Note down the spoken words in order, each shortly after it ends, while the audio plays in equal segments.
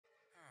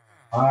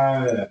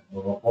Айде,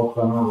 въпросът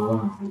е да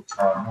не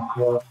получаваме.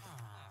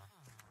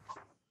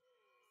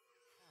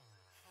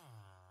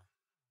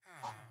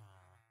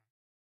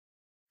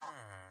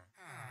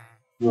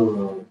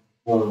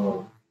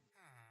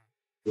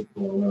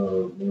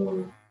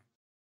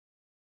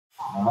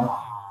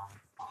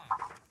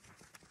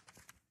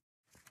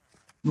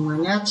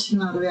 Маняци,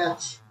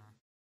 норвяци.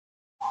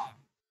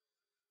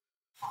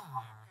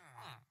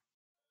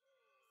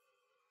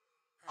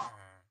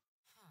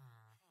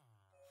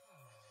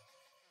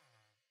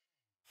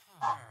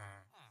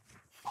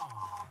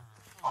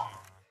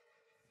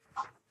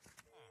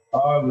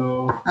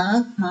 Ало.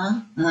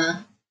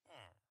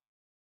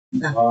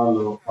 Да.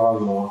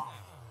 Ало.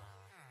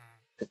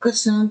 Тук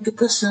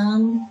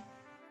съм.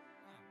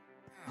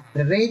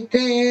 Здравейте,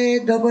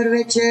 добър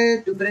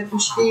вечер, добре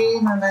дошли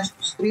на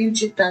нашото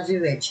стримче тази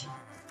вечер.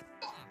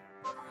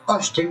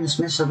 Още не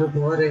сме се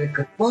договорили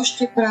какво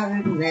ще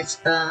правим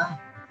днеска.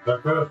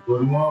 Така,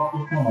 стори малко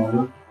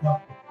много.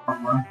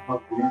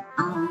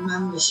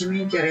 Не си ми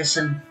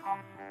интересен.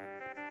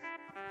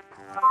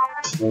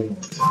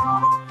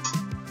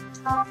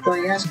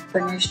 Той аз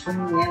па нещо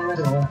не е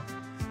върва.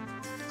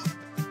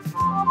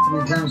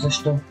 Не знам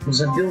защо.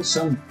 Забил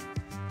съм.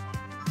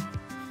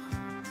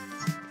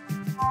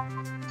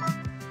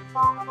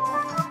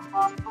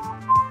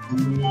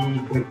 Не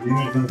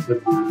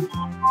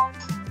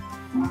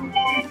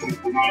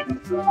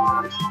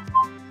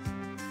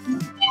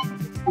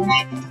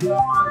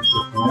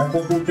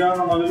се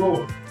получава на ниво.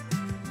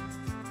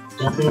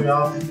 Защото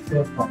аз си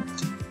кръвам.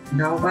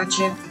 Да,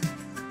 обаче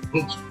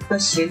екипа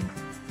си.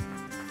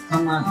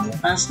 Ама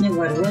аз не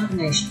вървя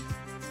нещо.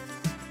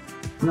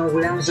 Много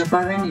голямо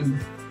забавяне има.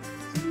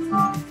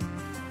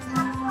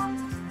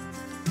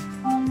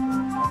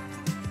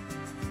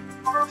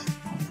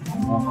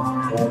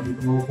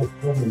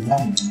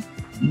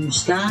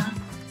 Неща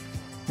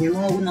не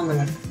мога да го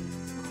намаля.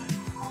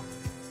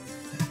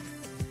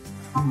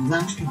 Не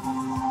знам що.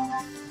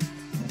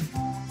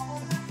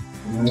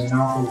 Нещо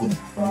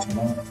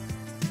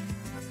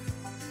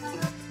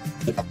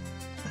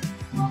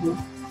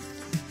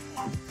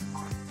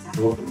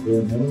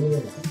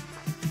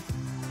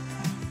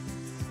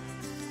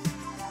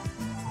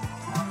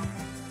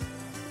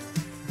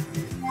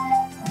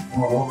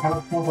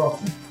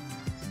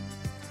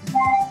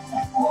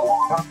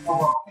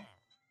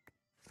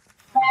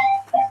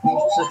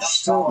се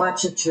чувства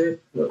обаче, че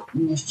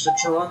нещо се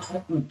чува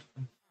отвратното.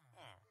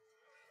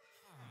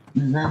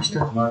 Не знам що.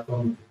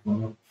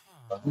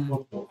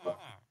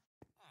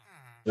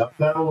 Я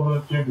трябва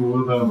да ти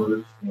говоря да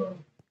бъдеш.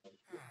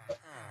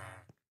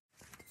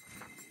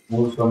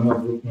 Може да не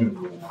бъдеш ми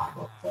говоря.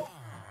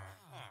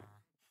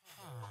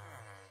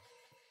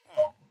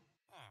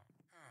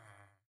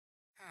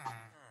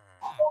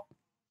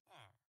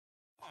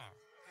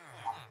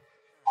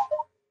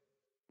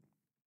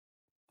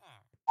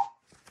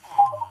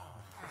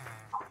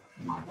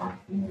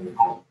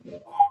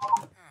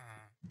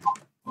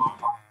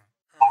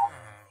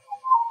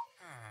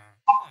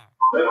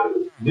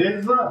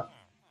 Деза!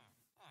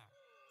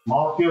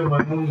 Малкият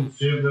маймун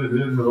ще да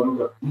излезе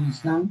вънка. Не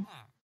знам.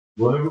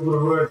 Бъде го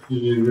преброя, че ще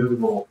излезе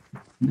долу.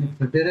 Не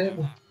прибирай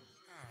го.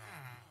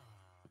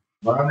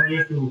 Да,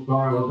 не ще го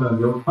стане вътре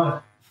дел.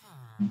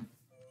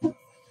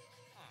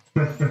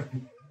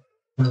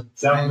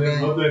 Сега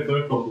влез вътре и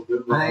той като влез.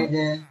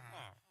 Айде.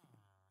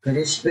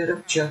 Къде си бе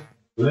ръбча?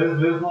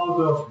 Влез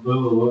малко да се бъде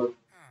вътре.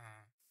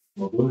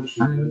 Вътре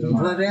ще излезе.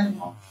 Идва бе.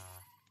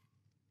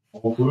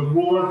 Ако той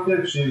говорят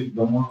те, ще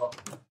да може.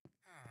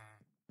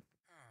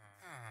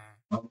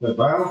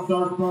 Дай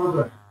останат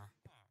навътре.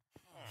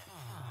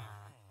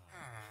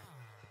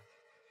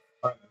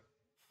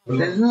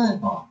 Не знае.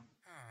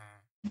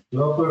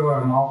 Това първо е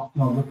малко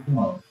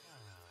надъхнало.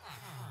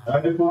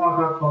 Айде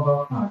по-нататък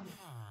надъхнало.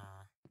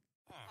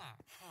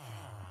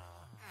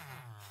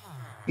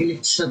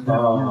 Или че са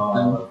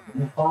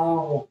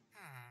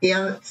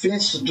я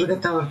влез от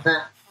другата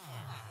врата.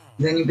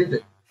 Да не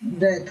би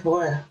да е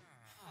твоя.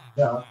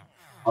 Да.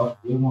 Аз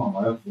имам,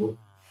 а я твоя.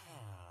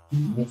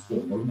 Не се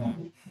върна.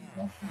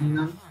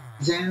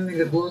 Вземем ли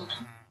леглото?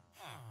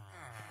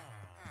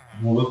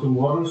 Мога да се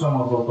говорим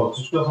само за това.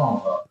 Всичко е само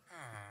това.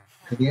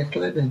 Къде е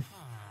той бе?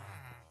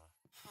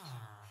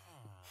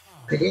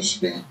 Къде си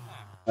бе?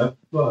 Ето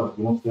това,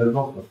 ако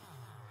следва.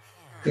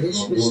 Къде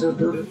си бе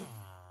Сладур?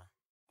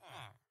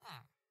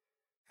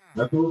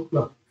 Ето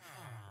това.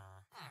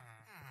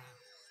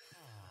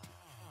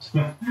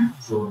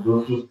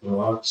 Сладур ще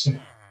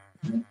справачи.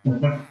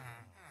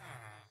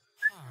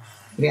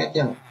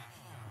 Приятел.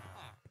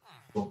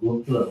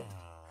 Поглъчва.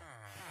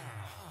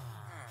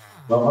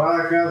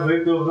 Добре,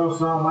 казвайте, отдъл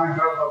съм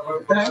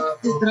Minecraft.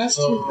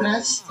 Здрасти.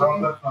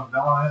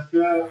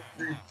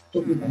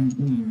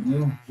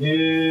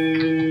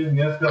 И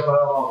днеска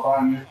правя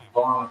това нещо.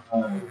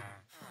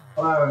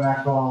 Правя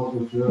някаква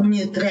отключва.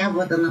 Ние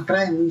трябва да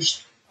направим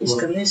нищо.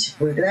 Искаме да си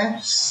поиграем,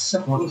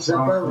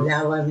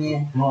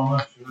 забавляваме,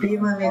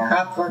 пиваме,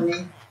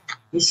 хапваме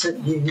и са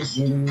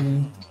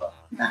дивизионни.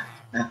 Да.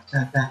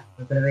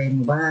 Здравей,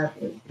 Мубар.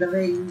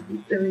 Здравей.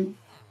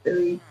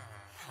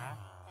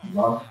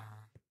 Да.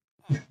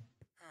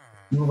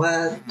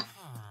 Това е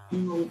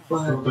много пак.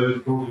 Защото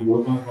е толкова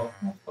годно в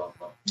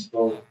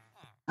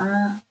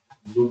това.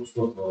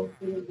 Дупството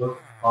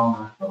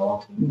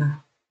да.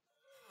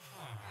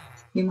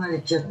 Има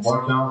ли чет?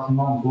 Обаче аз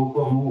имам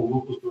толкова много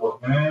глупости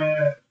в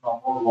нея, съм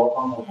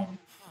по-злата много.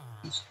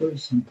 Що ли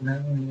съм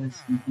правила,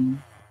 аз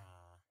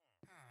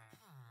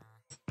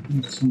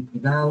не съм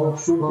подала.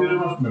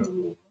 Шокираш ме,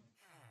 бе.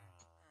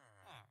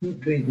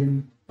 Нито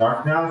един.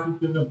 Как нямаш ли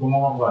ти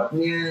помога, бе?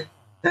 Ние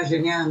даже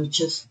нямаме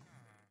чест.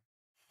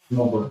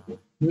 Много бърко.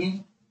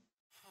 Не,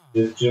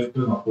 Те често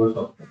на кой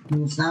са?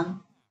 не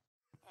знам.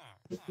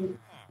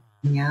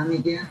 Нямам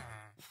идея.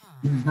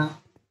 Не знам.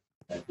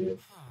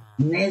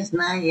 Не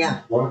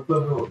зная. Кой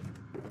са бил?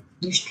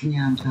 Нищо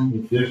нямам там.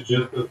 И те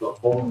често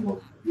са пълно.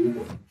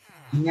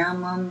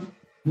 Нямам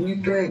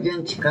нито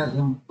един, ти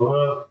казвам.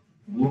 Това е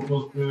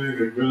глупости,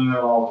 какви не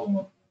работи.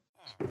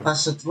 Това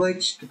са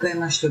твоите, тук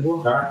имаш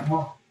легло. Как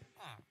ма?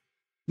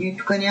 Ние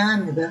тук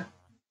нямаме, да.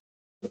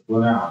 Какво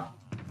няма?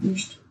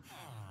 Нищо.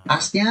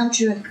 Аз нямам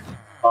човек.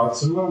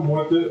 Аз имам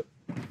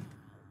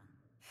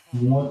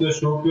моите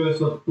шокери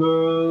са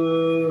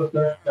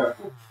как.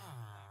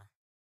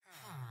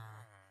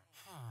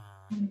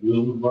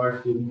 Близо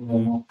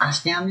 21.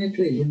 Аз нямам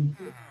нито един.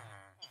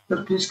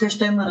 Като искаш,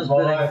 ще има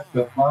разбере.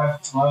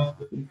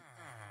 15,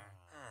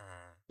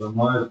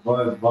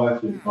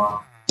 22.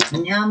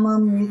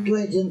 Нямам нито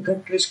един,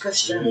 като искаш,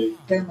 ще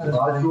има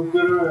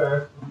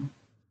разбере.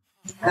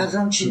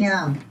 Казвам, че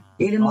нямам.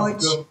 Или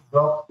моите,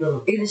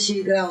 или си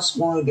играл с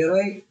моя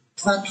герой.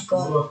 Това тук,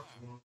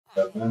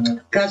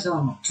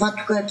 казвам, това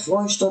тук е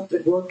твое, защото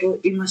леглото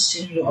има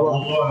син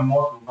легло.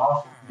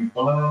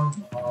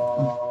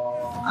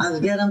 Аз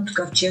гледам тук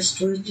в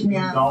честовете,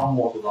 нямам.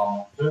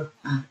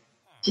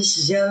 Ти си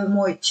взял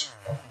моите.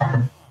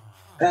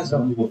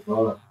 Казвам.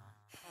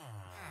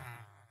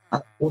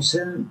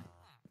 Освен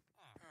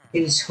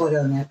или си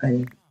ходил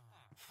някъде.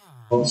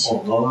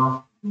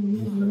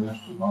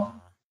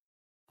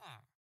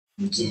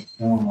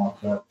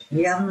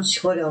 Явно си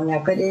ходил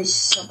някъде и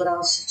си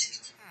събрал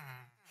всичките.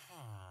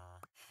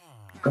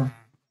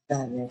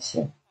 Да,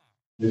 версия.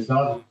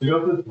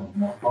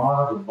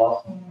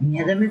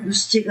 Не да ми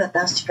достигат,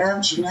 аз ти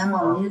казвам, че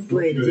нямам нито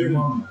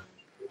един.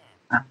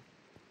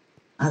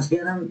 Аз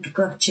гледам тук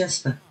в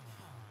честа.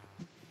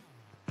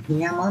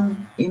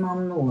 Нямам,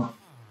 имам нула.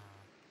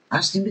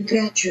 Аз не ми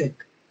трябва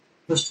човек.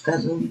 Просто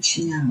казвам,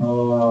 че нямам.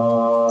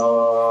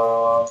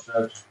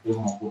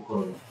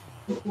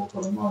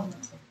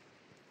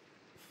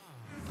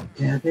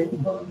 Трябва да е.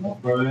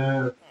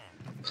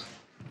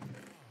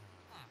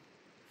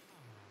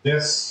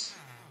 Yes.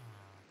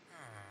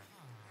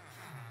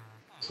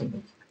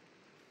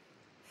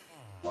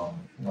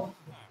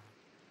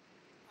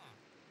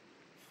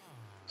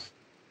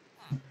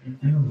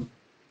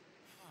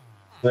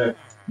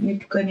 Ние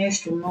тук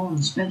нещо много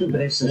не сме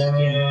добре с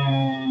тия.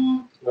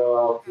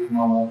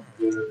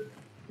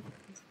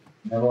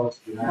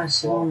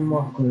 Аз имам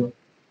моркови.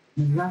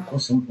 Не знам какво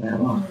съм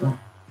правила.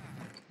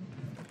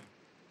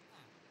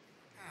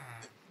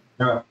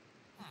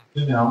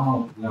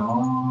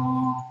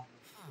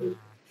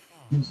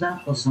 Не знам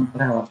какво съм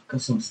правила.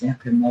 Тук съм с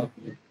някакви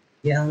моркови.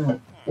 Явно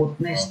от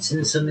месеци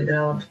не съм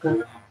играла тук.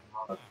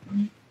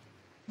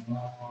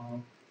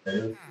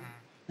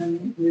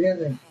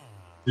 Гледай.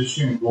 Аз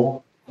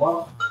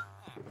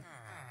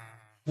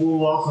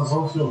не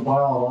съм си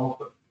оправила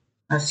работа.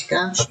 Аз си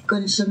казвам, че тук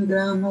не съм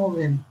играла много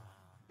време.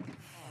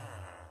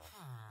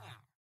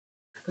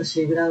 Тук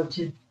си играл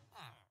ти.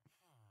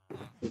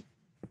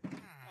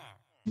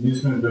 Ние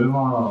сме били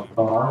на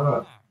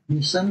паража.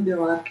 Не съм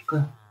била тук.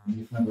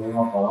 Ние сме били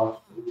на паража.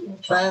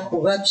 Това е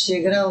когато си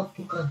играл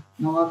тук,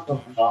 на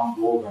лаптопа. Там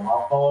долу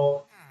граната.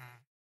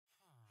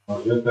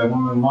 Мъжете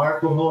имаме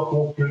майко, но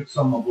колко клик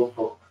съм на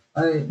лаптопа.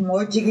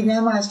 Моите ги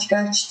няма, аз ти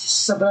казах, че ти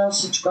си събрал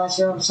всичко, аз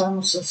имам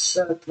само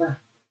с това.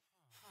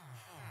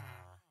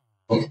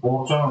 С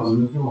получавам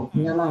замислимо.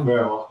 Нямам.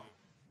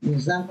 Не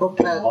знам какво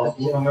правят. Аз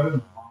го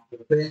намерим.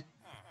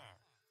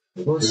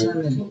 Какво си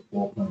намерим?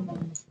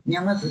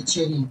 Няма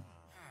значение.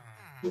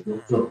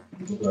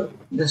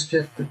 Да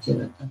стоят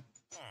кутилата.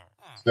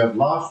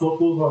 Светла,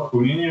 защото за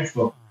коли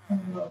нещо.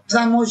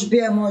 Това може би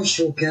е мой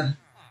шукер.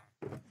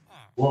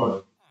 Кой е?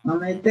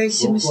 Ама и те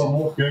си мисля. Толкова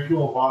му кеки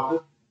лопати.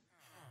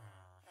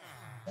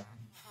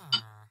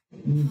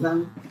 Не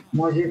знам,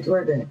 може и това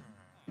да е.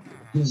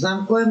 Не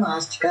знам кой има,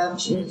 аз ти казвам,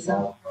 че не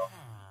знам.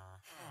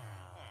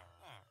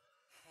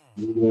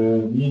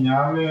 Ние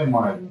нямаме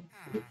май.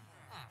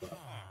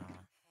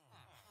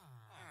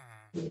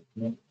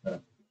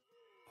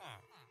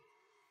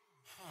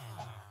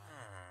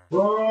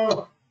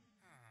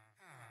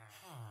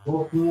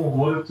 Колко му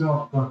говорите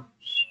на това?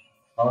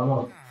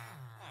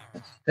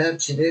 Така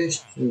че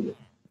нещо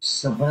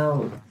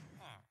събрал.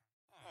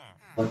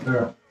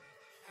 Така.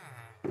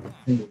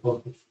 Не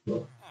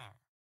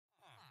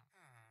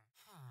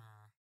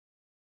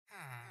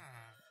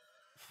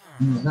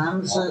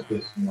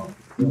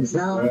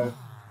знам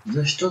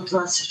защо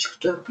това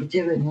всичкото е при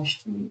тебе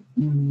нещо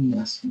не е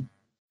ясно.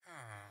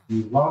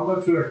 Не знам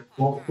да човек,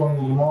 колко съм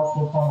го знал,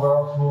 защото съм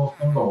гледал с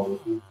скандал.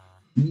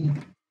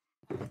 Не.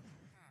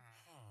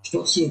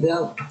 Що си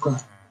играл тук?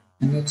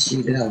 А не, че си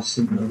играл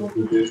си.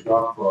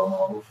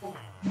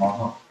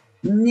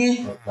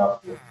 Не.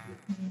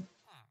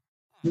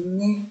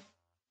 Не.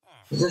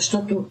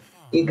 Защото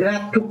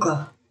игра тук,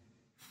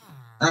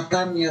 а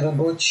там не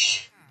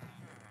работиш.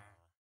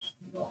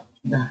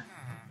 Да.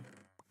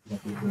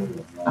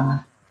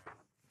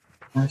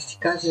 Аз ти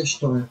кажа,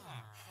 що е.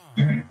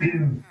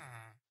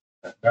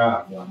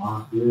 Така,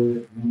 диаманти,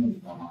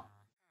 диамант.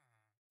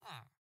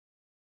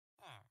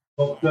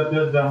 Толкова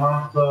тези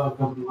диаманти са,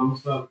 като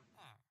замисля,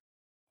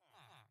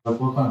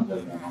 какво са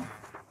тези диаманти?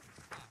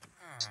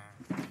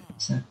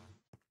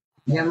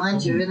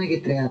 Диаманти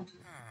винаги трябва.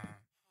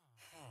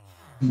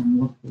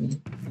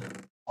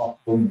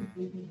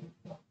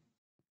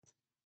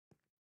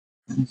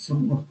 Не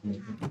съм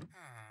мъртви.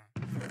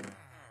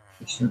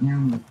 Защо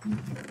няма мъртви?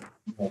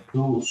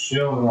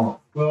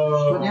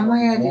 Защо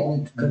няма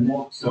ядени тук?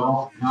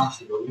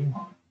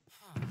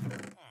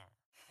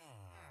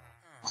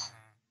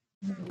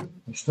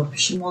 Защо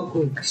пише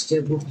морковика с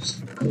тия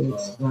глупости,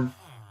 където се това?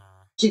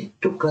 Ти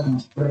тук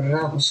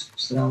направо се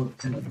посрал от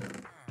тебе.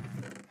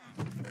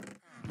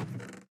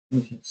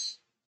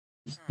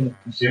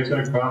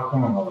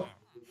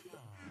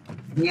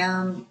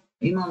 Нямам,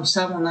 имам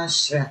само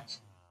наш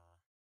свят.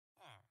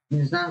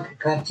 Не знам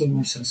каква ти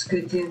имаш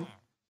разкритие.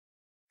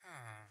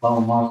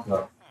 Само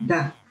маска.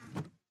 Да.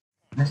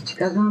 Аз ти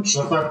казвам, че...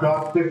 Това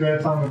картите,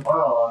 къде съм ми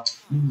правила.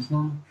 Не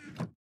знам.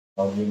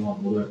 Тази има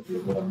бурек,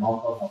 да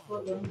малка, на това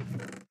да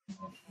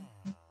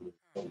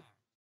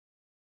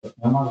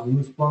нямаш да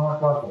мисля на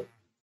карта.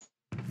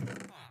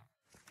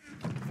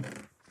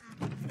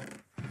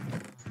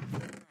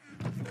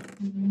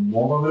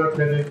 Мога да я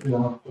където я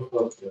на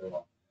това стрела.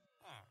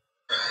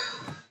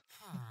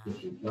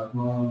 Слушай, как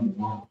на...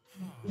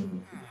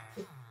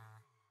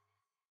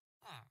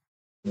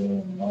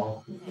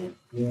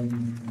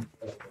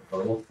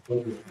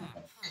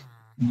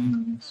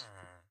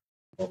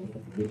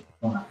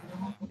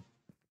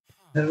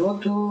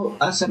 Първото,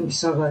 аз съм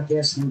писала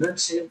тия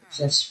снъгъци,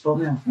 сега си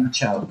спомням в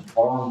началото.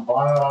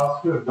 Това е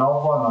разкрит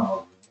дълба на нас.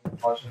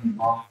 Обаче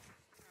нема.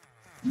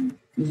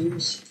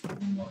 Извини си.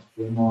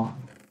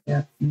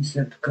 Я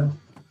мисля тук.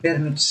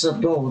 Фермите са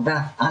долу,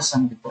 да, аз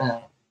съм ги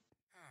правила.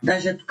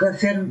 Даже тук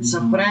фермите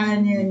са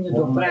правени,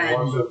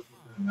 недоправени.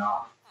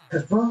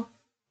 Какво?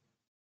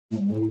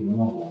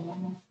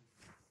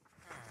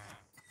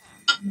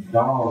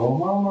 Да,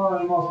 Рома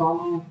има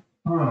само...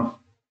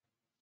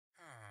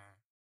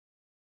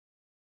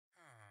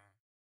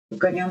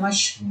 Тук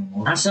нямаш.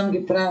 Аз съм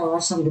ги правила,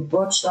 аз съм ги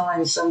почнала и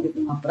не съм ги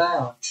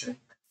направила, човек.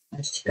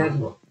 Аз ти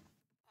казвам.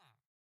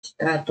 Ти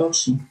кажа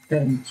точно,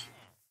 фермите.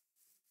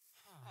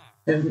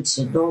 Фермите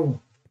са долу,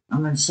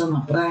 ама не са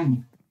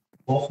направени.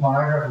 После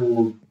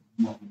някакво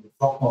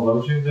топно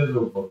дължи и да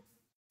опът.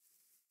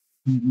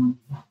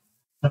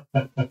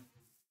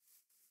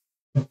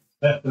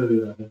 Ето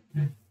ли да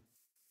е?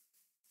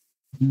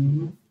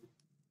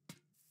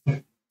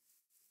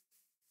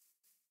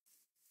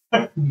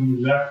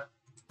 Милях.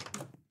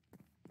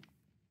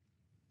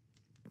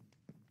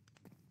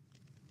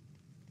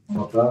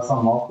 Но трябва да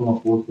съм малко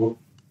на пулто.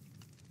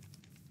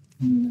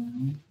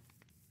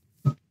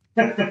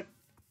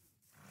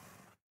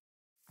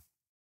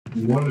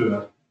 Може ли?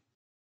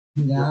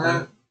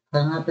 Да,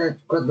 храната е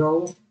тук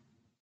долу.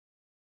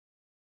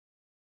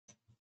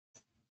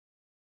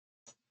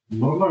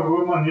 Мърна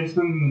го има,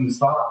 нищо не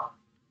става.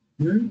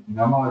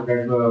 Няма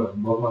как да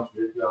мърна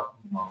човек и аз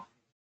не знам.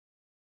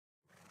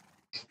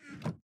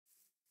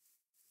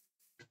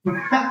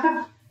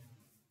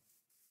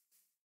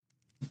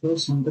 Това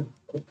съм да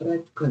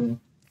прави тук.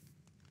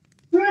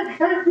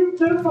 Как ми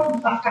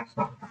черпам?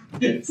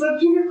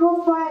 Съчи ли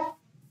какво това е?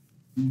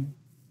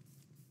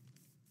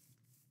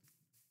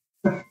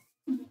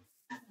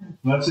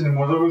 Значи не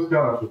може да го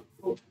изкараш.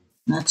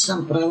 Значи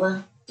съм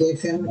права, тези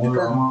ферми тук.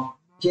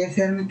 Тия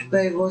ферми тук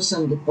его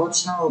съм ги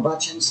почнала,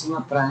 обаче не са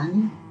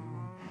направени.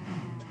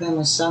 Тук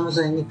има само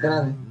за едни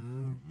крави.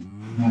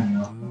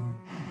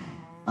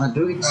 А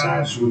другите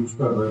са...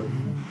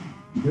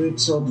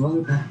 Другите са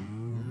отвънка.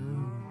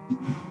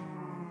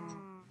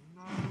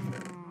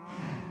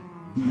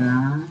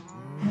 Да.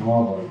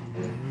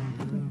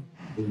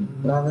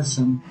 Права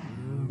съм.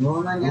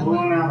 Вълна няма.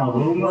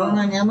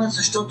 Вълна няма,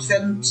 защото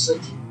фермите са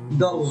ти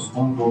долу.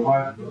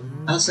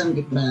 Аз съм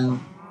ги правила.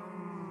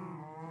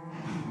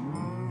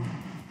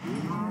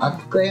 А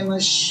тук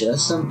имаш,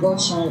 съм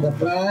почнала да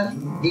правя,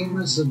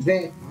 има за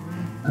две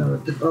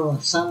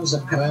такова, само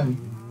за крави.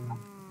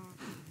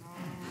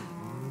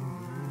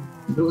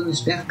 Друго не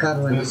спях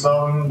карвали. Не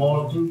само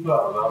можем да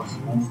си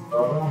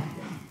поставя.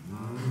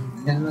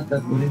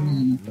 Фермата дори не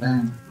е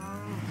направена.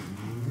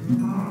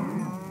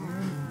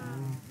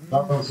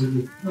 Да, си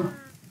ги.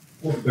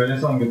 Откъде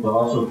съм ги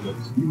праваш от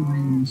лица? Май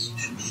не ме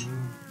слушаш.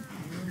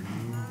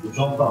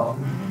 Слушам там.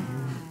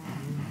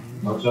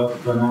 Значи аз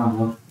тук нямам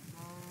нужда.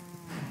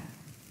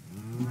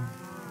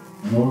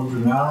 Може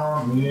би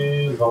нямам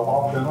и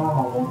запал едно,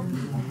 но може би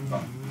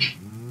нямам.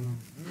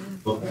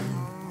 Добре.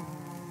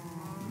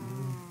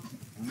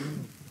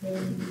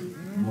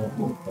 Много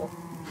хубаво.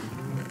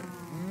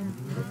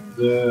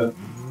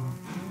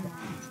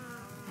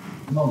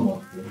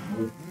 много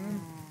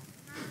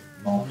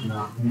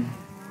някакви.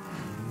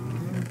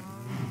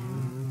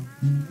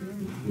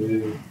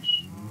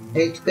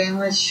 Ей, тук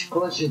имаш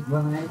кожи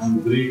 12.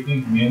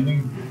 Unbreaking,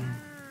 mending.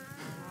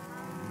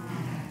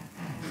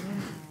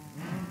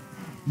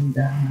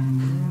 Да.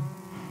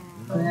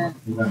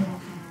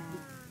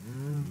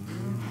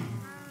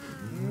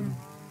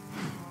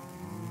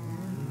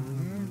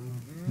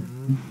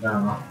 Да,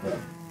 нахуй.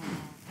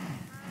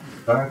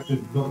 Так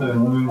че тук е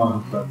нови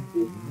манса.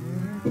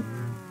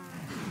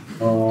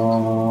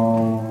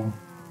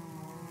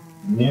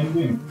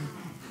 Mending.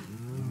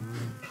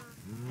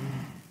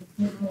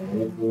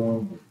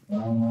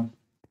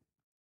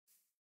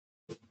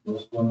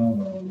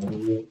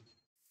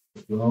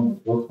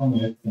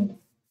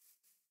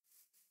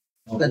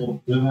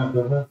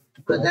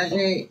 Тук даже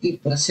и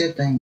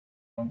прасета им.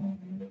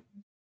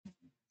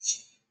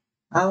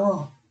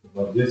 Ало,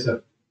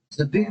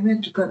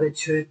 забихме тук бе,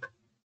 човек.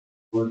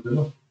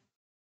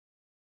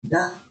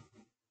 Да,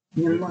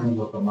 нема.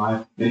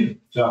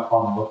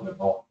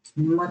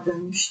 Нема да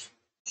нищо.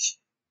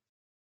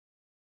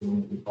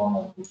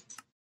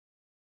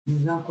 Не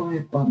знам кой ми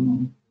е паднал.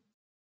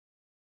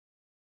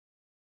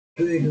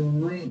 Той или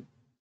оной.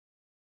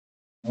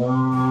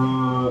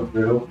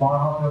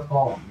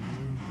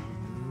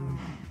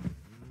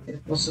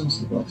 Какво съм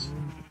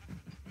съгласен?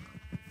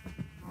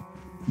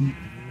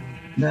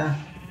 Да,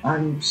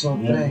 Ани се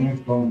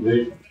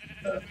оправи.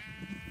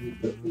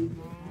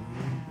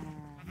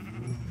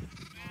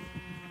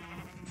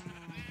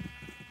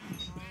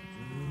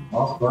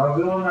 Аз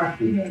правя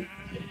някакви.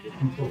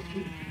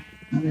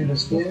 Ами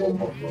разгледам,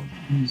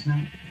 не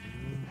знам.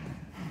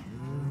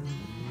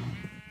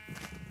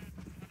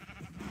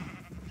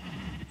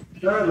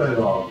 Чай да е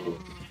важно.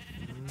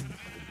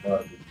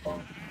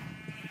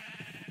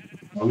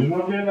 Нали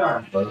има ги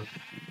някаква?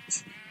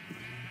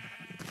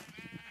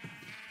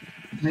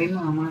 Да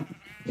има, ама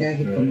тя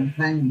ги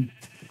понахраним.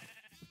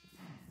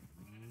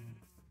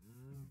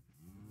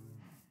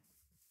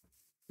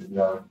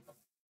 Сега.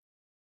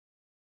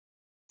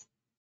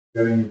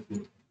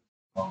 Карените.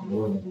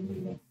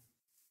 Ангелони.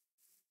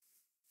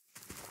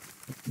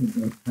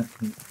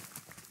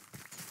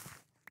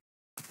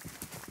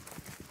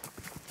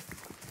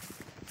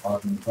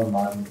 Аз не съм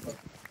майната.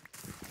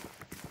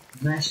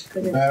 Знаеш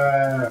къде?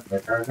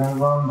 Как да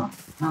ванна?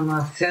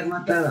 Ама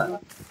фермата,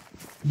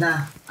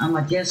 да,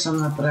 ама тя съм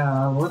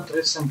направила.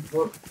 Вътре съм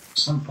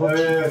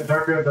почва.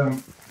 Чакай да...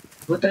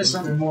 Вътре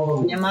съм...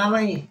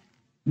 Внимавай!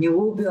 Не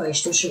го убивай,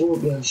 що ще го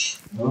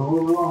убиваш? Да го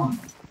убивам.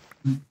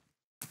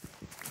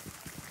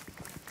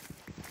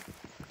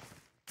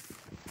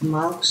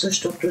 Малко,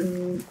 защото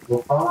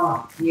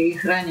Лопана. не ги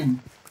храним.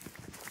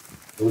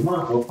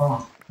 Има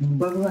лопана.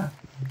 Бъгва.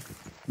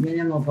 Не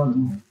няма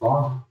бъгва.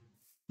 Лопана.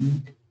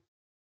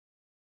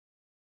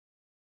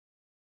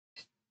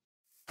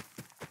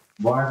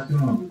 Бая си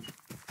на обича.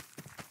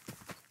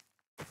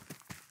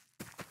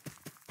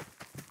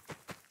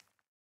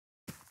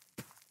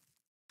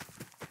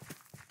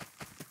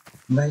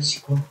 Дай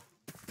си ко.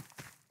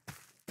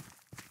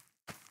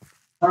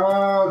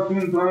 Ти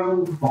не трябва да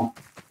го купам.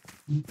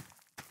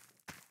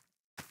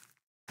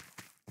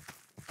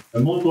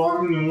 Едното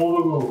аз не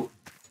мога да го...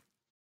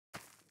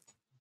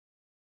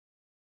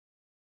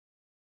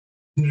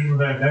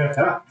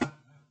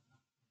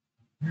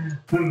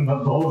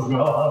 Надолу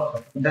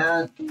сграда.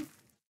 Да,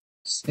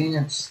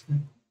 сменят се.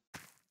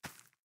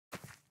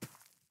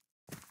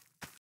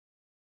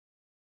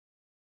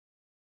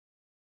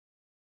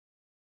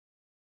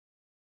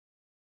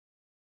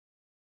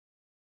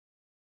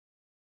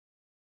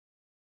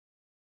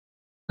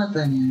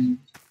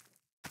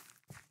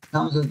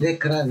 Там за 2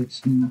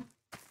 кравици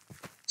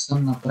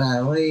съм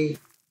направила и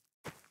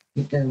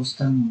те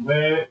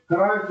останали.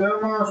 Кравите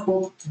има,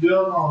 защото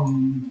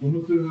Дiyana,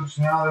 помисли,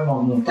 че няма да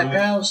има.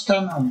 Така е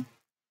останало.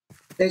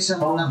 Те са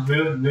го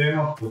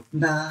направили.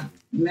 Да,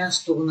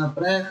 място го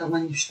направих, ама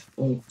нищо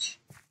повече.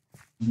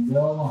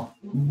 Няма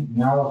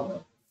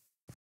да.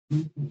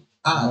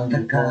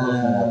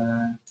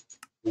 Така...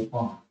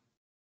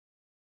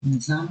 Не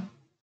знам.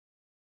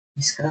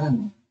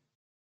 Изкарано.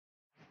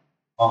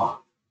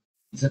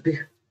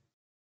 Запих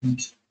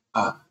нещо.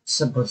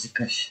 Се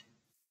бързикаш.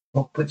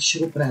 Колко пъти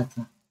ще го правя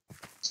това?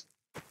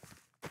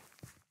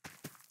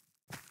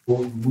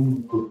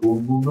 Какво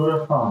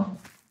убира там?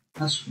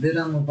 Аз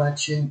убирам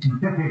обаче...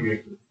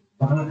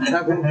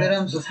 Това го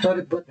убирам за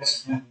втори път.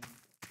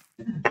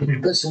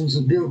 И тук съм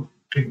забил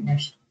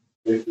нещо.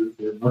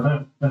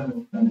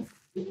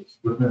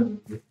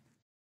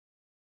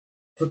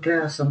 То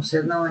трябва да съм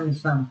седнала, не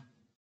знам.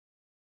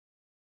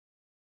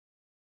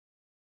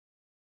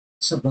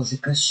 Се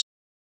бързикаш.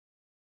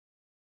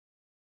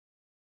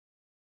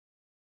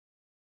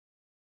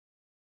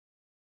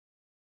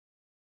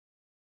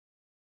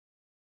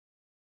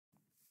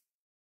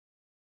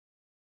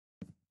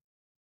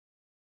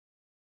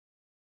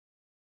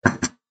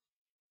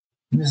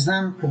 Не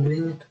знам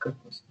погледнете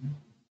какво става.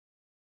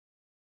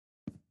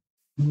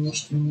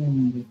 Нещо не е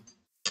наред.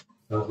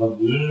 Да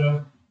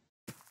забира.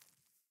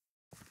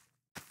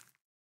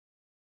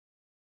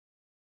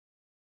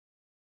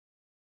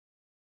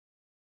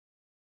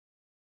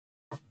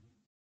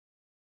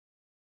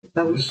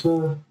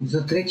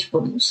 За трети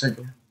път го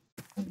съдя.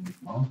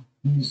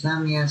 Не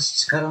знам, и аз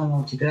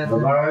изкарвам от играта.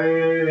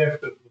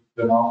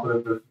 Да, малко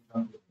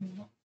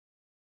репресивно.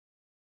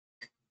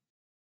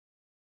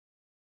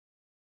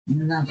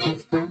 Не знам,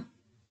 просто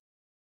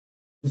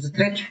за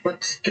трети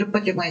път, 3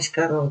 пъти ме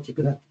изкарва от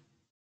играта.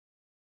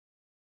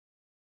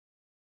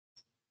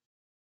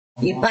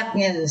 И пак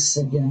не е да се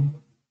съдя.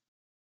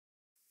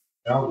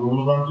 Аз го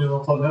виждам, че е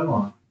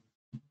засъдено.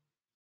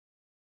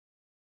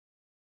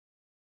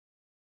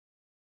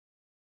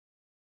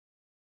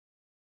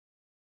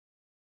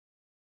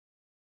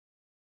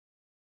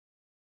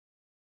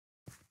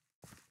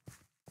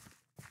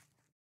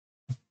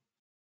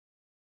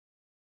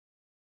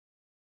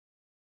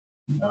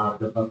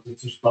 Като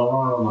натици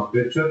става на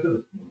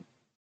 5-4.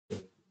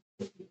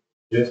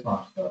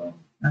 Честно става.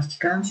 Аз ти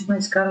казвам, че ме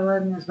изкарва,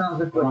 не знам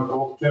за кой.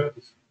 Колко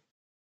черти си.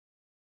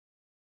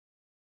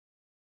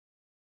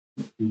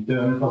 И те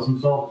не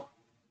смисъл.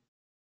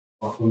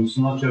 Ако не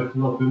си на черти,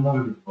 да ти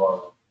може би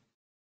това.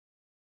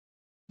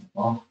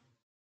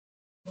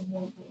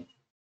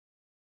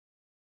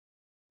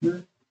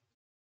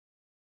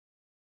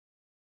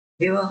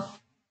 Ива.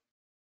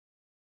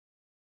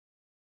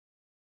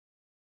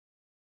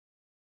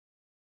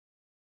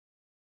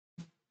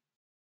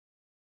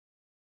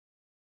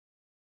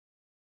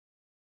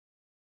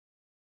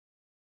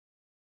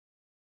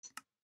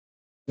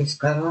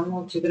 Изкарвам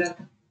от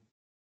играта.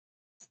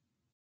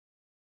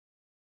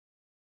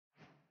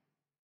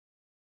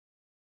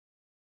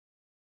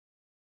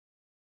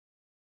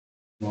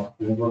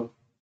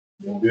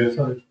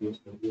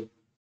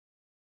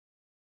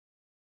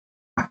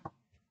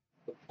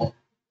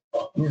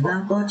 Не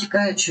знам какво ти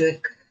каже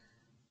човек.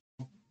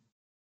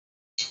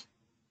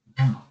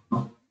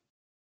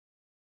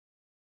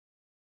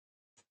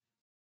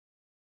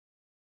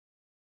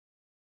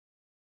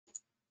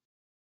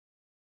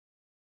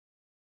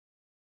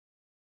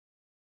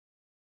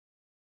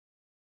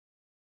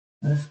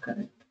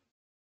 Разкарай.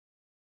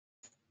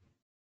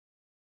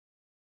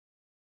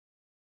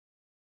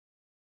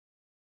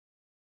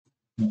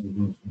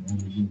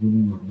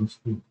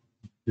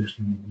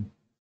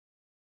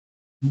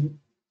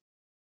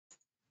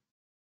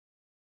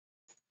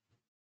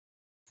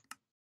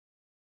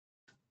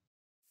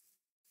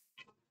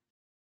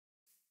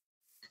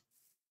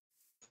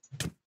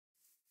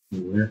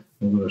 Добре,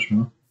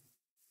 погрешно.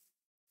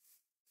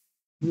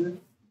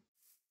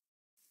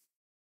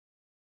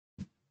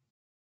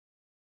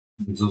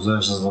 Да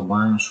взеш да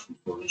забавиш,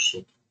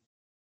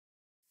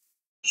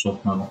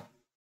 защото няма.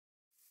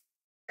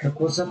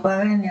 Какво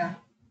забавяне?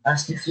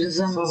 Аз не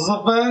влизам. С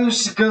забавяне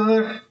ще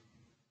казах,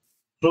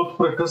 защото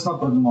прекъсна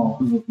преди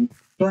малко.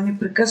 То не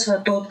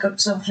прекъсва, то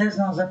откакто съм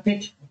влезнал за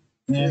 5.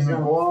 Не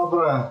какво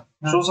направя?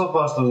 Що се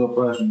пащаш да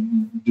правиш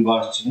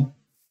дивашчини?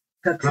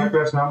 Какви?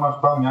 Как нямаш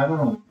там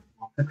ядено?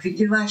 Какви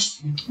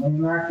диващи?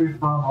 Някакви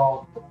там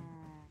малко.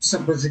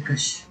 Се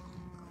бъзикаш.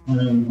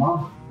 Не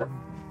знам.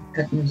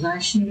 Като не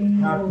знаеш, не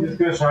говори. Ако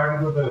искаш,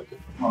 айде да те.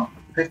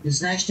 Като не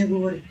знаеш, не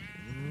говори.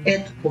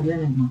 Ето,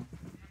 погледнем ма.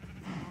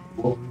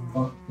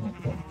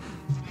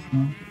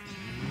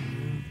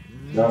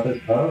 Да, те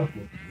скараш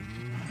ли?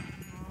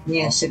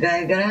 Не,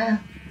 сега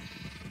играя.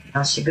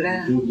 Аз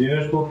играя. Ти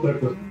отидеш по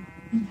прекъсна.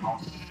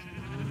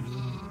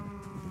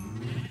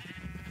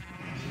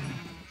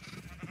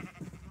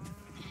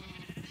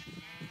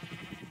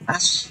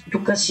 Аз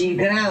тук си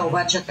играя,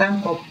 обаче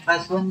там колко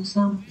казва не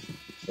съм.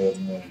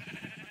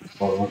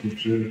 Първото,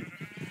 че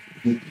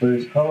те е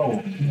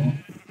изкарало.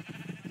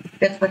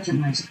 5 пъти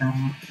ме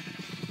изкарва.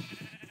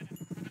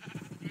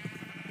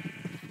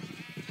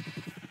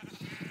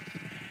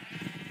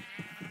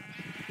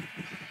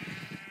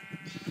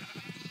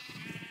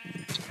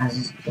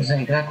 Аз за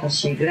играта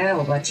си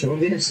играя, обаче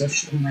убия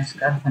също ме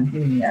изкарва, не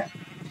ми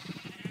ясно.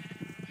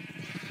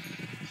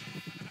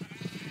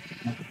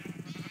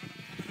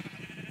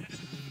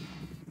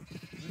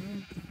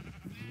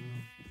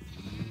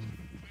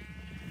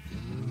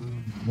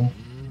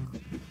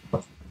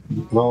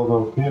 Трябва да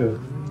отиде.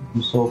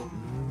 Мисъл.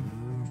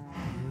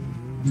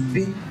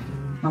 Би,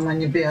 ама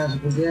не би, аз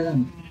го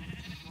гледам.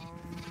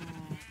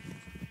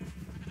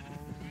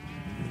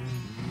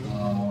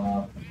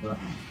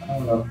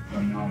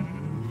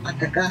 А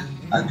така?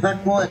 А това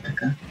какво е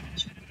така?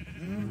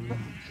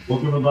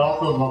 Тук ми дава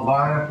с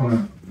забавянето ми.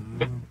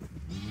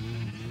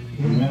 В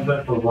момента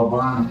е с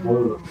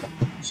забавянето.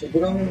 С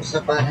огромно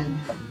забавяне.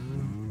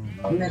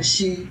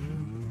 Мерси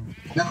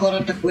на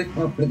хората, които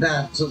ме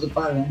предават за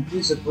забавянето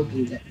и за каквото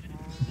и да е.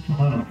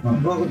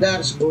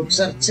 Благодарство от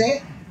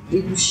сърце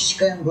и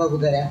душичка им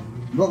благодаря.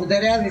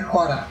 Благодаря ви,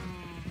 хора,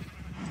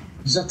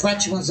 за това,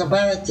 че ме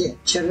забавяте.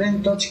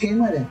 Червени точки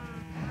има ли?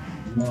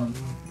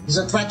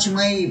 За това, че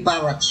ме и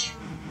бавате.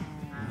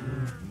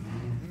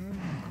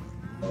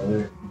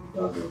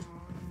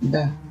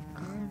 Да.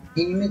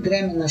 И не ми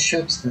дреме на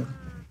шопста.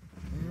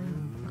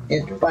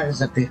 Ето, пак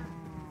запих.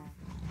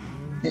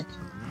 Ето.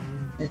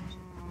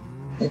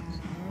 Ето.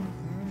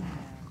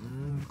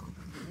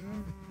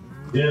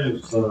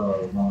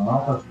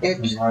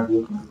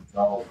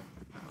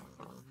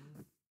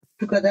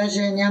 Тук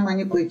даже няма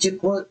никой. Ти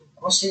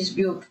Какво се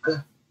избил тук?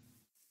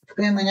 Тук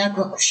има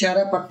някаква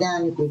кошара, пак няма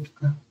никой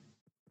тук.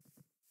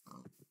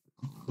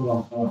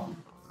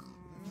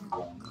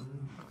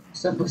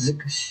 Се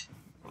бързикаш.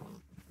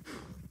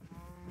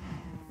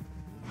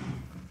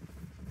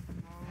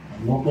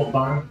 Но то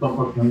таница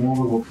пък не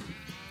мога да го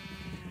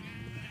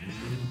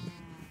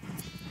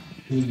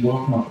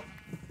изблъсна.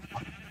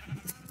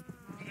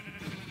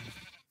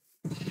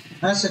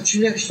 Аз се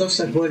чудях, що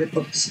са горе,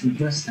 пък си ги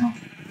бръснал.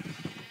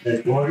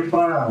 Какво ги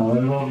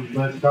правя?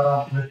 Да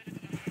изкарам след.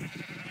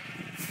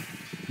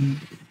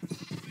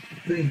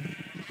 Той.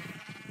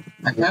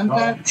 А там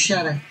тая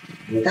кошара.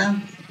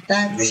 Там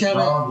тая кошара.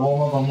 Да,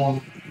 болна да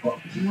може.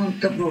 Имам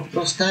тъп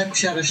въпрос. Тая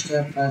кошара ще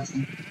я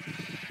празна.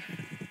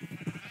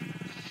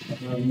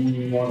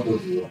 Не може да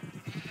бъде.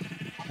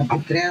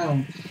 Ако трябва.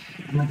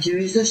 Ама ти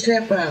виждаш ли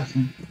я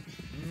празна?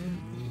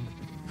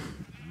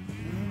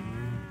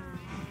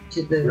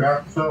 Ти да...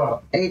 Коя кошара?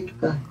 Ей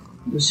тук,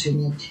 до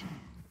свинете.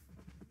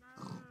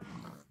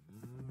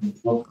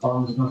 Защото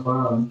там не сме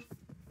слагали.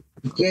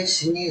 И тези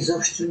свини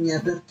изобщо не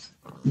ядат.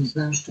 Не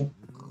знам що.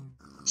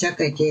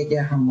 Чакай, те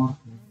ядяха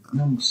моркови.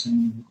 Много са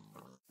ми.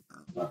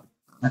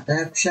 А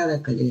тая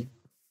кошара къде е?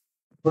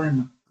 Кой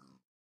има?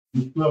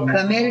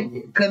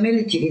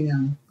 Камелите ги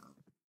няма.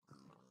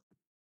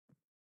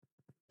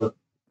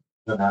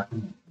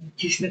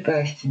 Ти ще ми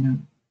кажеш, че няма.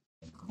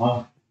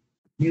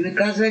 Не ми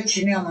казвай,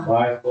 че няма.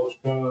 Това е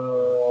точка...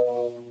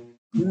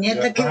 Не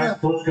такива.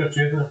 Точка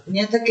 4.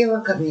 Не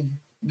такива камели.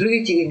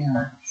 Другите ги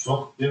няма.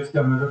 Защото тези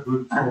камели,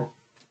 които са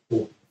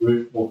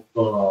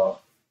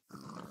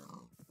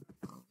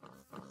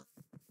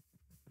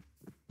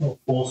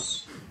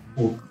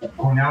от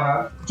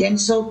коняра, Те не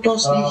са от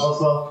този.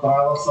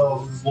 трябва да се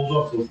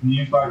сложат с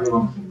ние пак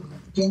да.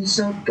 Те не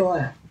са от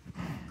този.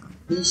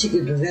 Ние си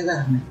ги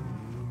доведахме.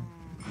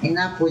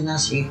 Една по една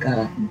си ги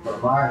карахме.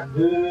 Това е,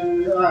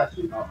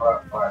 ще направя,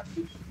 това е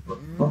всичко.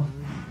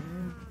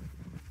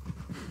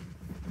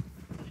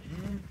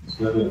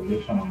 Следва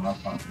вече на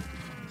нас там.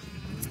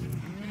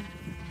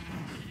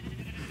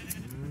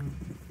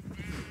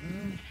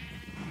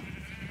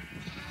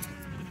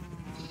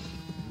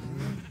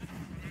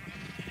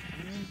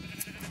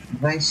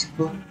 Двайсет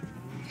по.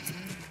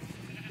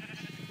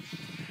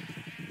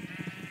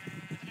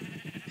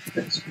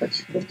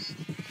 Пъти.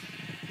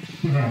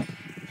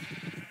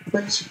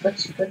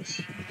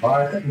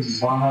 Това е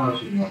бана да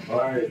ще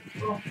направи.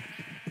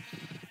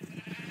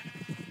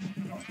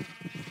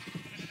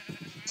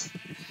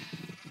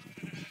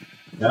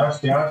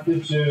 Ще,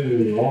 че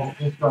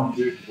още искам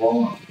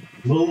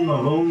да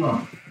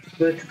вълна.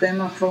 Той тук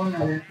има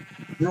фълна, да.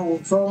 Много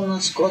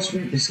фълна, с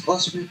косми, без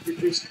косми,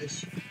 които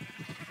искаш.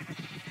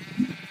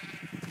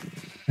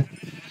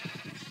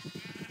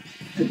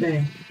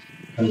 Къде?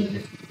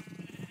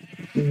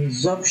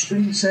 Изобщо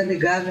не са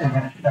легави.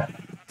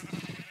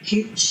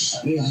 Хич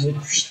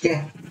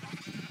изобще.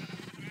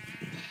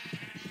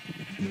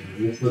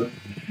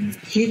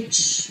 Хич.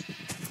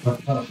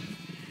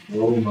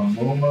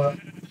 Вълна.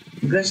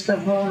 Гъста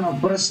вълна,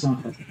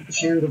 бръсната.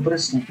 Ще до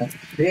бръсната.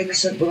 Реки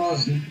са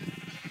грозни.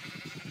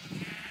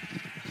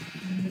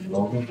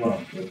 Грозни това,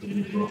 което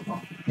ги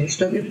бръсна. И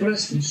що ги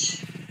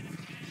бръснеш?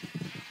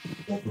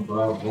 Защото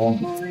това е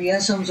вълна. И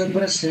аз съм за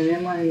бръсне,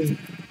 нема и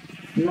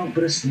но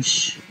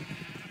бръснеш.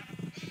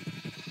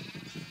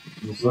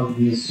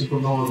 Не си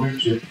поднова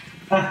бикче.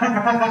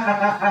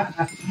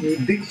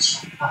 Бикче.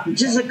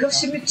 Ти за къв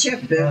си ми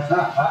чеп, бе?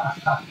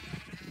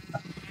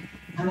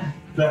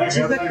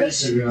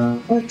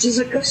 Ти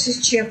за къв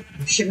си чеп?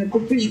 Ще ми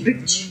купиш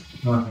бикче.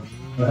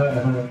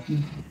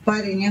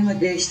 Пари няма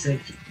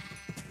действайте.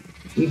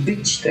 И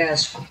бикче трябва да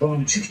си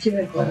купувам. Чухте,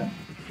 бе, хора?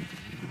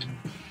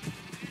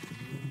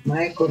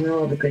 Майко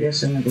мила, докъде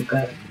са ме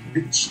докара.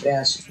 Бикче трябва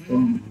да си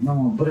купувам.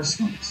 Много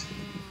бръснат.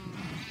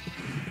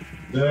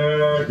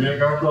 Вие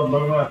както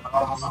отбърна е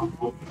това да съм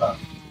купта.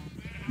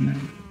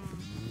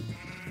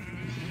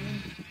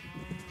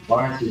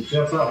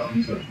 26 аз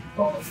мисля, че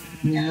това е.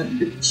 Няма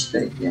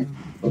бикчета и тя.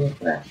 Какво да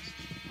правят?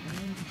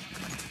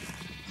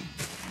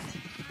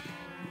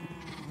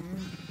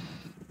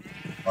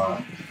 Това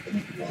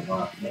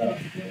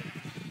е.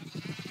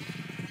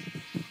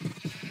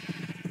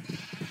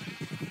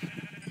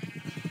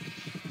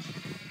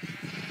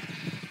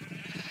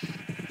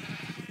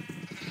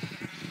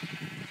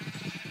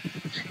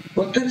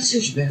 Какво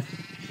търсиш, бе?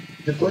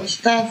 Какво ти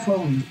става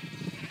фълна?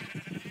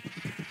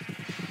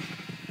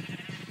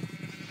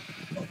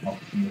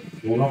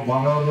 Това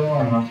банер да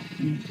има.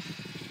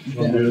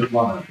 Да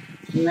банер.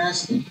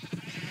 Ясно.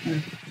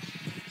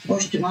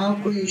 Още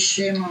малко и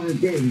ще имаме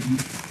бели.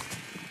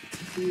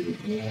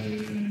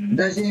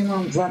 Даже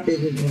имам 2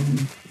 бели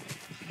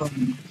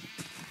вълни.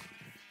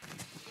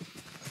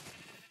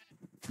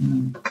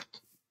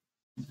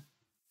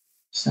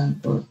 Сам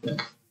по-добре.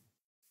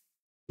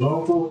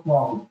 Толкова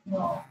малко.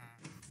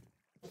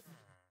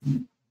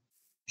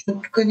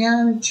 Защото тук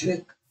нямаме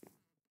човек.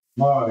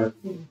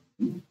 Ето.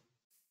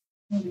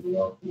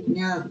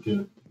 Няма.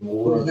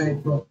 Кой знае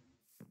какво.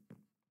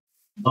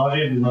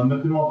 Даже на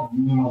метрима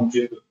имам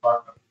 4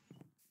 пака.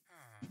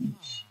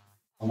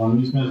 Ама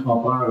ние сме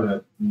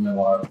направили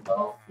невероятно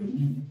работа.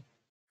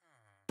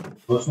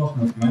 Всъщност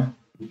не сме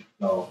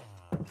изчитали.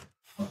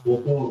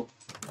 Защото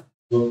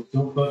се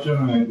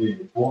оттъчаме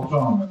и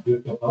получаваме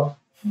тирката,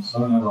 не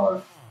са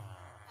невероятно.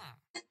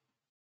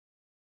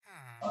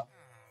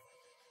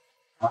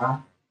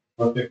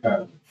 Това те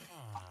кажа.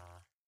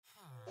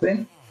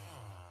 Кое?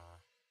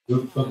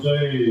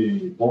 Тирката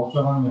и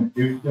получаваме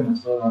тирките не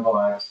са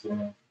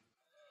невероятно.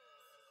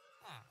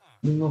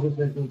 Много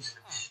да го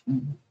искаш.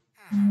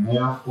 Не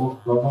аз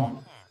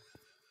по-скоро.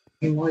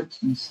 И моите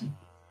не са.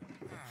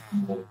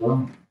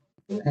 Благодаря.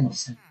 Не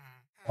са.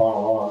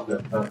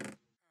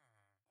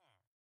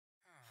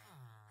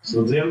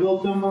 Съдзем да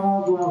отидем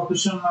да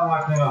напишем на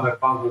една книга да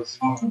казва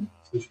само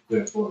всичките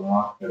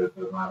информации, където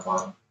е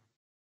най-важно.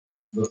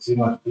 Да си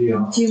имаш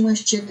тия. Ти имаш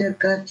 4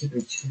 карти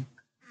вече.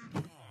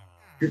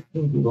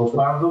 Да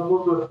оставим да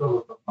бъдеш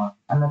това така.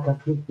 Ама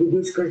какви да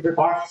искаш да...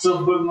 Пак ще се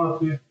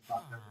върнати.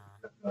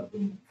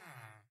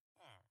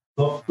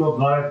 Топто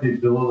знаете и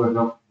дело да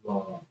гъп.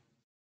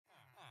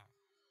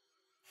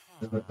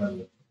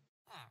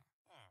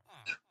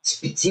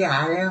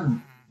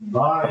 Специален.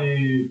 Да,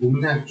 и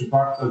помислих, че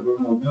пак се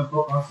върна един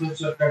път, аз се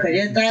че как... Къде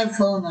е тая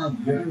фълна?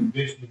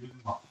 Вечни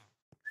видима.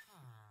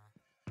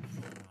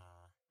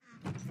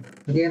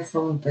 Къде е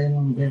фълната?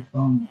 Имам две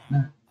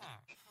фълната.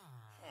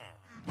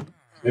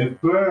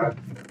 Ето е.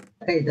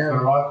 Ей, да.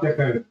 Хрватия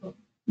където.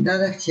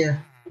 Дадах тя.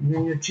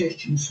 Меню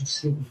чеще ми се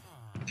срига.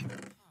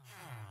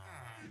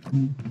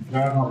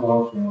 Трябва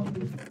направо ще има.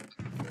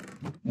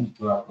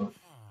 Това път.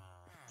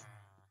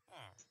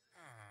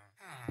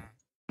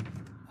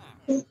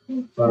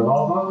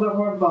 Сървал да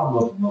бъде там да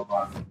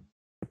направим.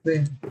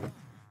 Кое?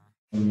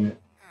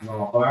 Да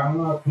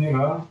направим на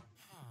книга,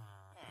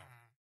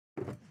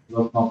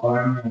 да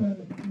направим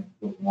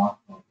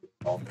информация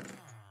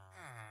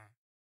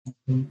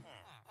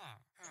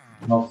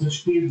на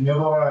всички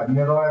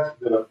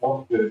недавайските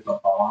репортери за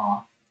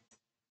талана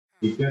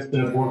и тези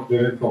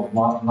репортери от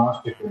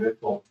нашите,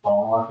 където от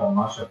талана към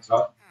нашия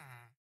свят,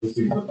 да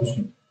си ги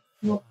запишем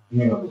в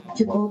книгата.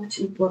 Ти колко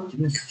ти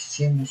репорти мислиш,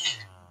 че имаш?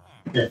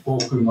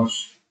 Колко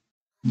имаш?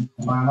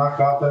 На една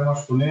карта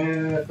имаш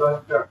поне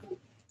така.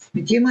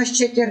 Ти имаш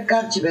 4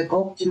 карти, бе,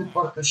 колко ти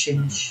репорта ще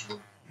имаш?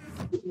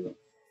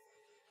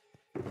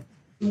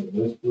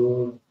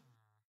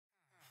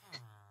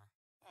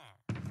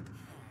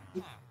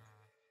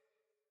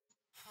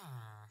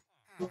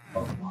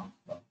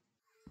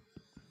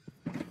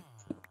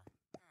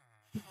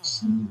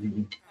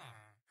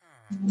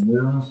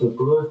 Наверно се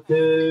кръсте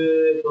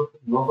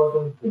много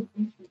да ми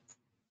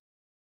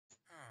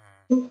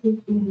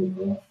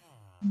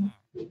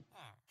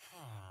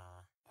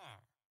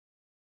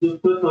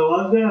се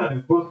талага,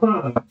 какво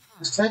става?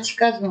 Аз това ти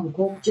казвам,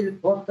 колко ти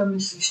репорта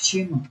мислиш, че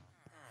има?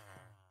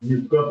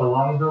 Никога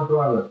талан да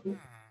направя.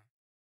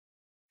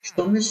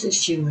 Що мислиш,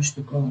 че имаш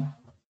такова?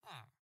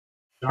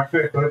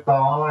 Чакай, той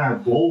талана е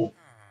долу,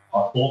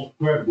 а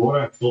толкова е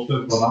горе, защото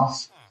е по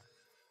нас.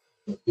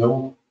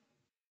 Село.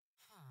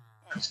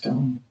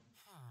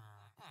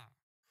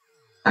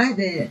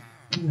 Айде,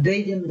 да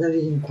идем да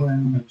видим кое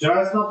е.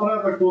 Чай се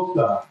направи какво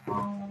става.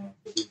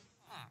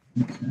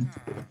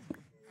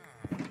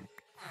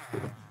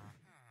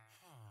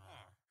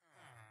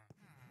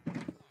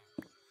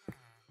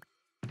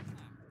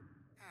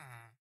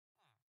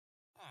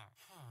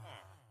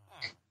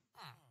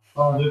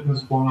 Това дете не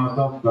спомня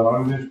това,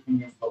 вкара ли нещо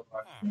нещо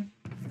прави?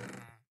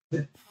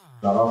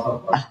 Вкара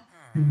са прави.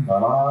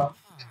 Вкара,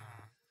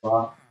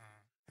 това.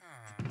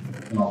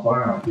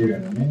 Направи на тига,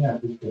 не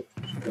някакви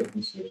ще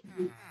мислиш.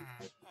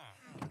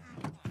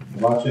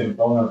 Обаче не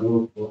помня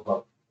друго,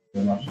 какво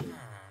имаше.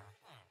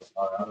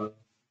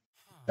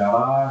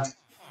 Вкара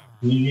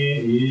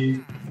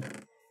книги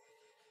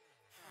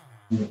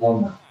и не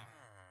помня.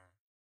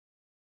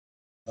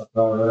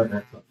 Така да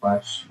как се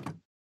правиш.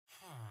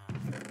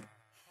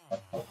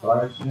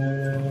 Правиш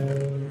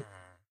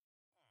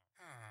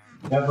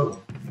ето,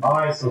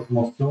 и с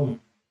мастил.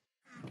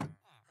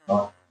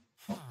 Да,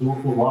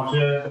 мастилото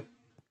обаче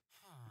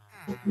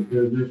тук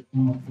е близко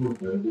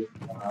мастилото, е близко.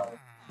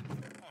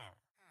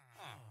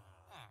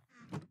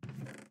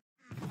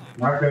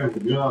 Някъде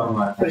година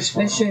на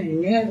Пресмешени,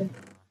 не е?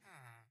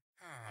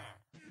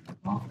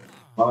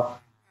 Да.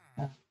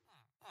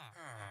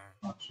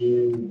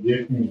 Значи,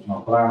 директно ще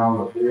направя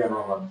една за тебе,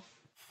 една за мен.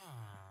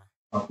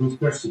 Ако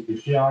искаш си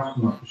пиши, аз ще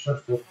напиша,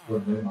 защото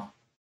твърде има.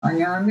 А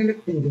нямаме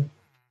ли книги?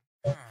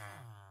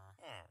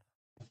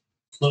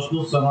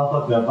 Всъщност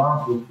едната ти я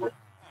дам,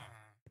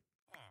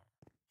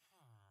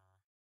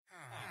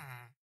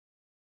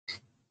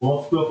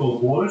 просто като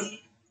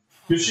отвориш,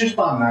 пишеш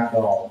там някаква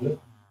работа.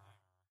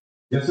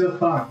 Я се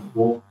страна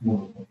какво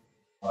може да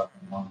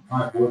правим.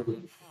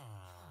 Най-което пишеш.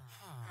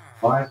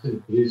 20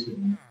 или 30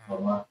 минути,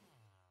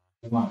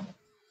 това е.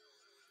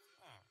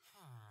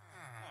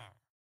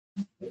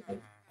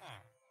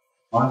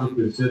 Май за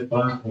 50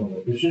 страници може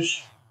да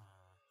пишеш.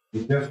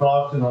 И те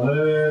стават си,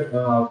 нали,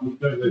 ако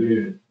искаш да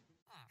ги...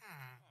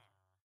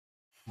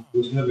 Ако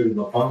искаш да ги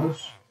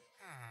запазиш,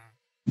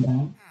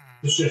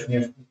 пишеш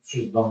нещо,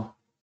 пишеш дом.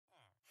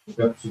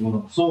 Като си го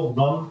написал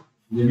отдън,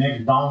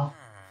 демек дан,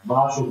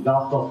 баш от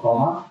дясната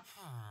страна,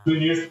 той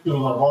нещо ти го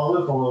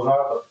запазва и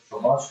продължава да пише.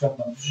 Обаче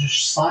като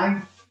напишеш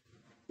сайн,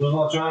 това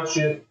означава,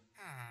 че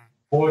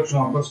повече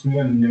на пръст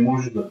книга не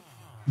може да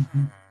пише.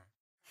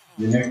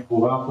 Демек,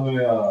 когато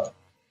е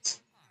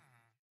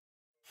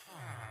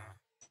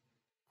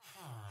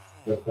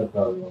как се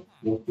казва,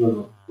 когато е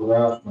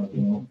затворяваш на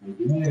едно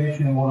години,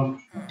 вече не може да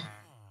пише.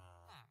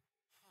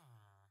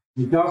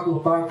 И тя се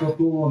остави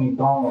като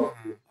нейтрална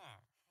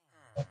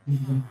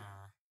разписа.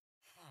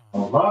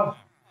 Разбраш?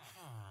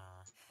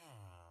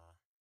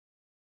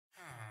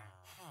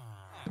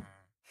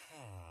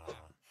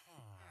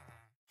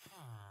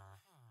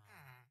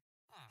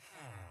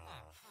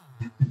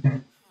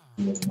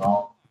 Не знам.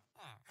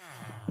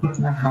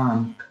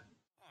 Аха.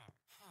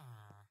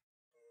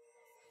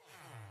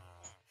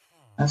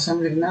 Аз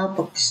съм легнал,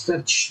 пък ти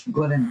стърчиш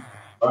горе.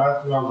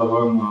 Дай сега да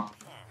бъдем на...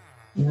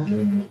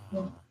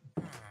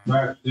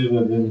 Дай ще да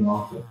дадем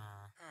малко.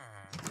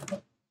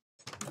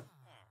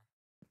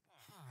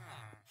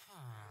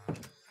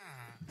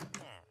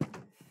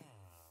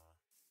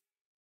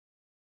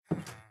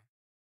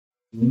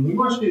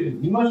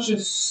 Имаше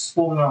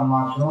спомням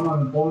начина, но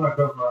не помня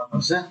как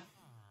начин.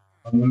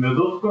 Но не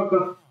дотука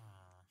как...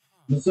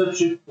 Мисля,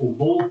 че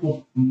отдолу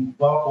под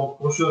това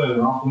под-пушера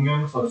една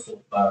помина са се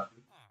оставили.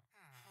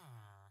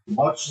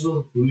 Обаче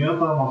за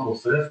тунията, ама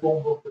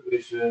посредством доста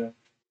беше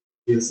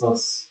и с...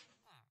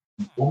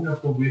 Не помня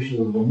какво беше,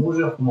 за да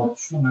може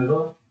автоматично не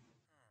да...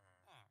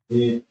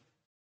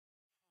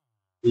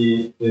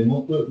 И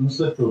едното,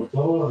 мисля, че от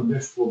това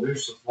беше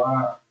с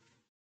това...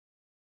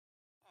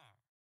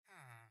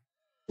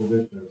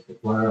 да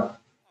се плага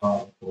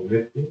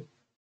проекти,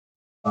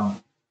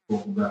 там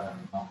колко бяха,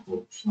 там по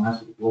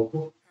 16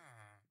 колко,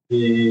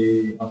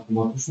 и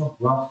автоматично,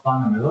 когато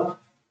стане меда,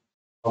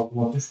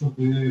 автоматично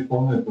ти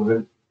помня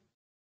проекти.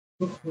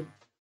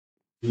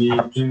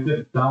 И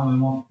чеките там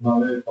имат,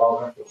 нали,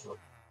 правилен точно.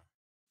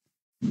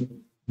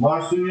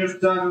 Обаче си нещо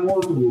сега не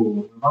мога да го...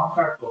 Не знам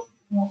как точно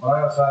ще го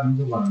направя, сега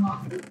не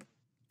забавя.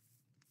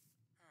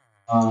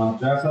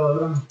 Чакай сега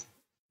да видим.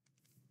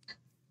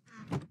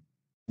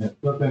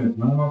 Тук те не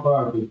сме го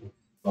направили като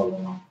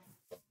това.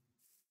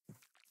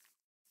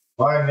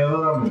 Това е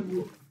недъра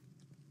между.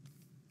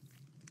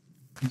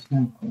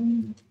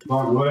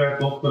 Това горе е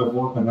толкова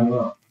репорт е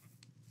недъра.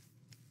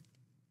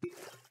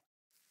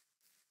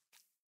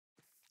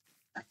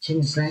 А ти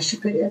не знаеш ли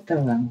къде е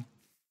тавана?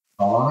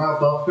 Тавана е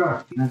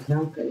топка. Не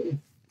знам къде е.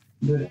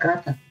 До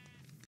реката.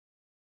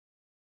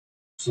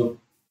 Съп.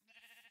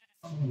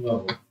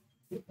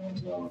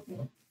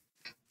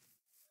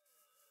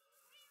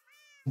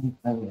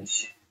 Това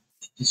беше.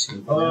 Ще си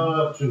го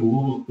правил. Че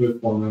лудо кой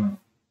е пълнено.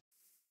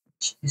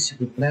 Ще си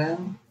го правил.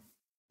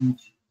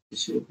 Ще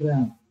си го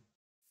правил.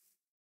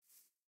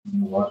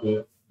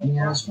 Обаче...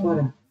 Няма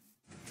споря.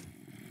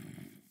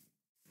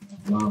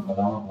 Знам,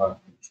 да направя.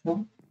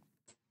 Що?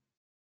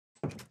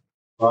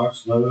 Това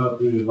ще даде да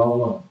ти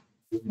жалва.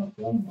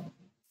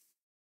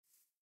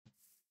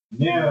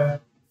 Не,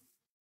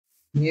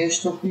 Ние,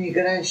 защото не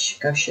играеш,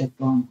 как ще е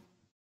план?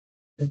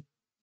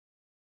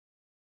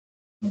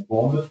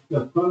 бомбички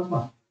е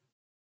първа.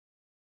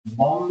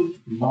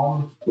 Бомбички.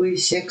 Кои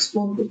секс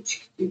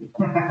бомбички?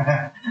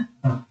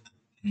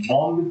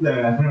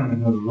 Бомбите,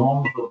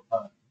 зомбите.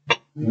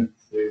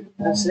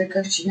 Аз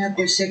реках, че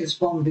някой секс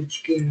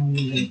бомбички има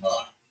милион.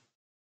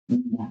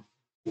 Да.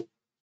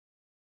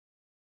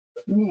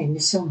 Не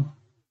съм.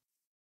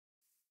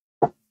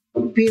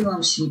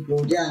 Пивам си,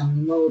 повдявам,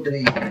 не мога да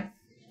е.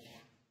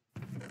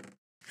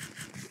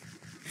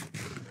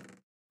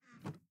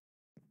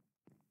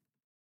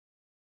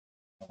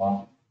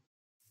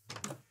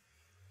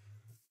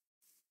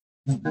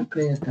 Не знам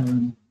къде е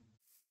тавана.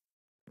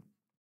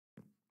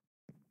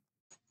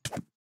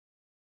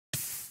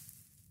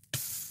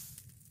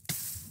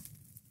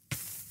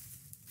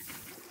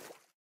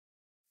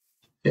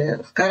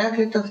 Вкарах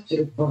ли в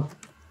телефон?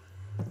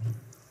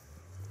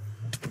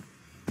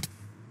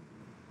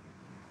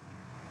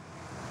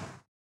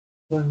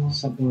 Това има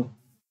събор.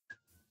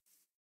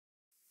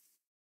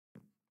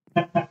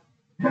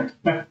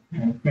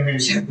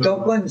 Чак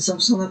толкова не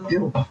съм се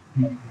напил.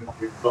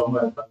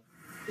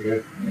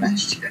 Аз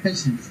ще кажа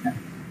сега.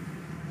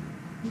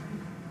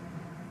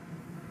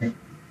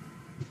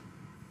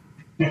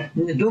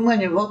 Не дума,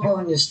 не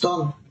вопъл, не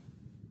стон.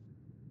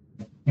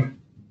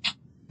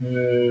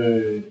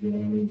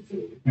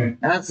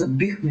 Аз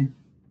забих ме.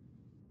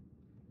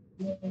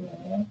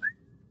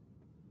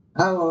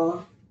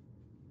 Ало.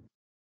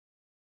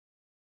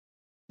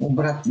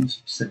 Обратно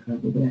списъка,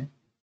 добре.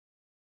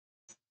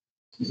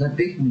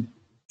 Забих ме.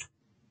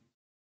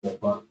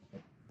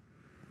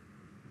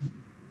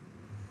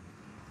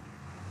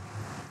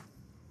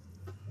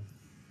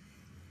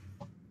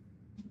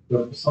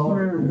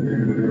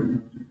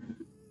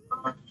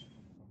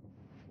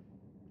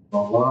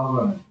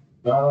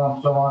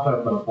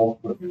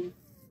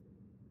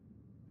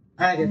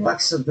 Хайде,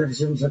 пак се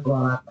държим за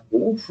главата.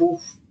 Уф.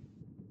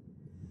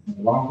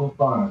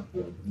 Лампото.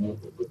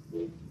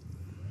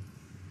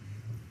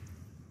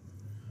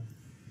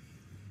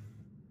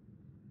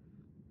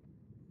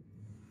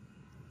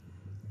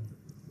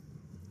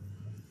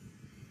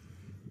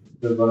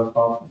 ще бъде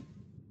папа.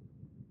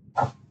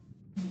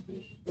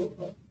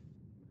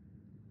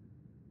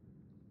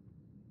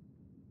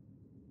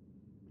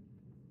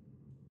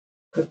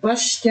 Каква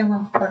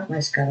система пак ме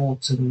изкара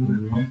от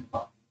сървъра?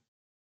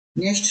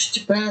 Нещо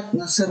ще правят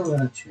на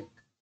сървъра, човек.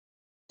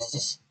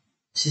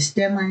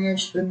 Система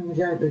нещо не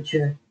можах да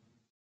чуя.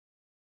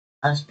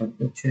 Аз пък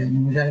да чуя, не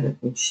можах да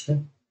прочита.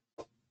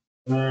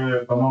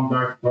 Тамам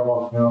бях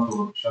трябвало да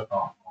минато да пиша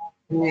там.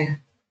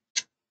 Не.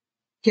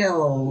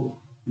 Тяло,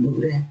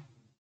 добре.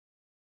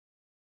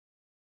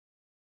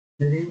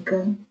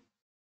 Линка.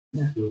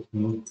 Да.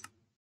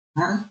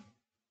 А?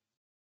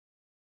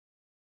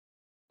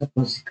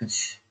 Какво си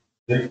кажеш?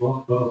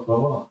 Какво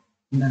става?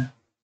 Да.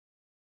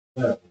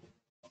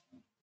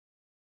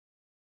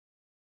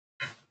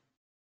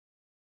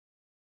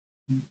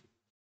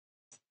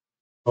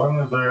 Той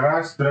не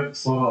заиграеш с трета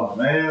сърва.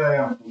 Не е да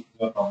имам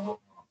тук там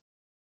доктора.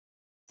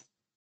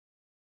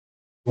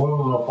 Той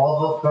го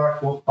запазват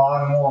както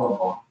това не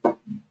мога да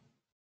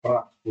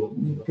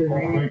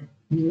правя.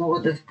 Не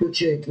мога да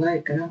включа и това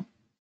екран.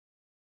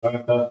 Това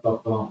е тази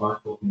стъпка на това,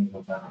 защото ми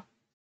затяга.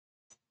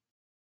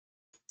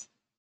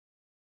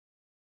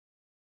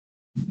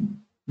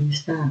 Не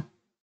става.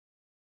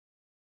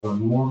 Не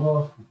може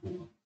да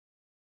скупува.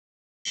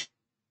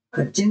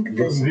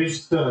 Картинката Да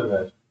свиш се,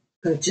 бе.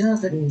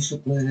 Картината ми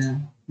се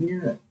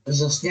появява.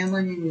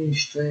 Заснемане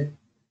нищо е.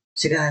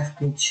 Сега я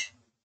включи.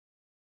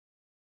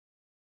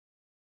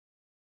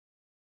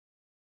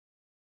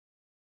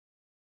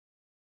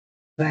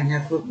 Това е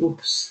някаква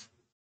глупост.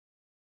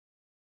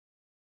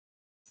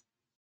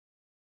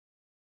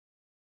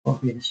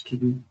 Опирашки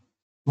би.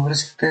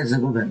 Връзката е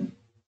загубена.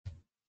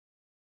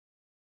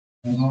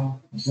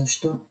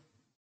 Защо?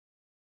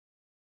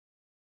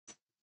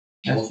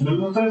 Може ли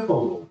да се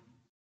използва?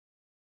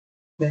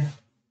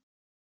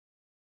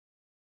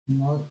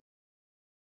 Но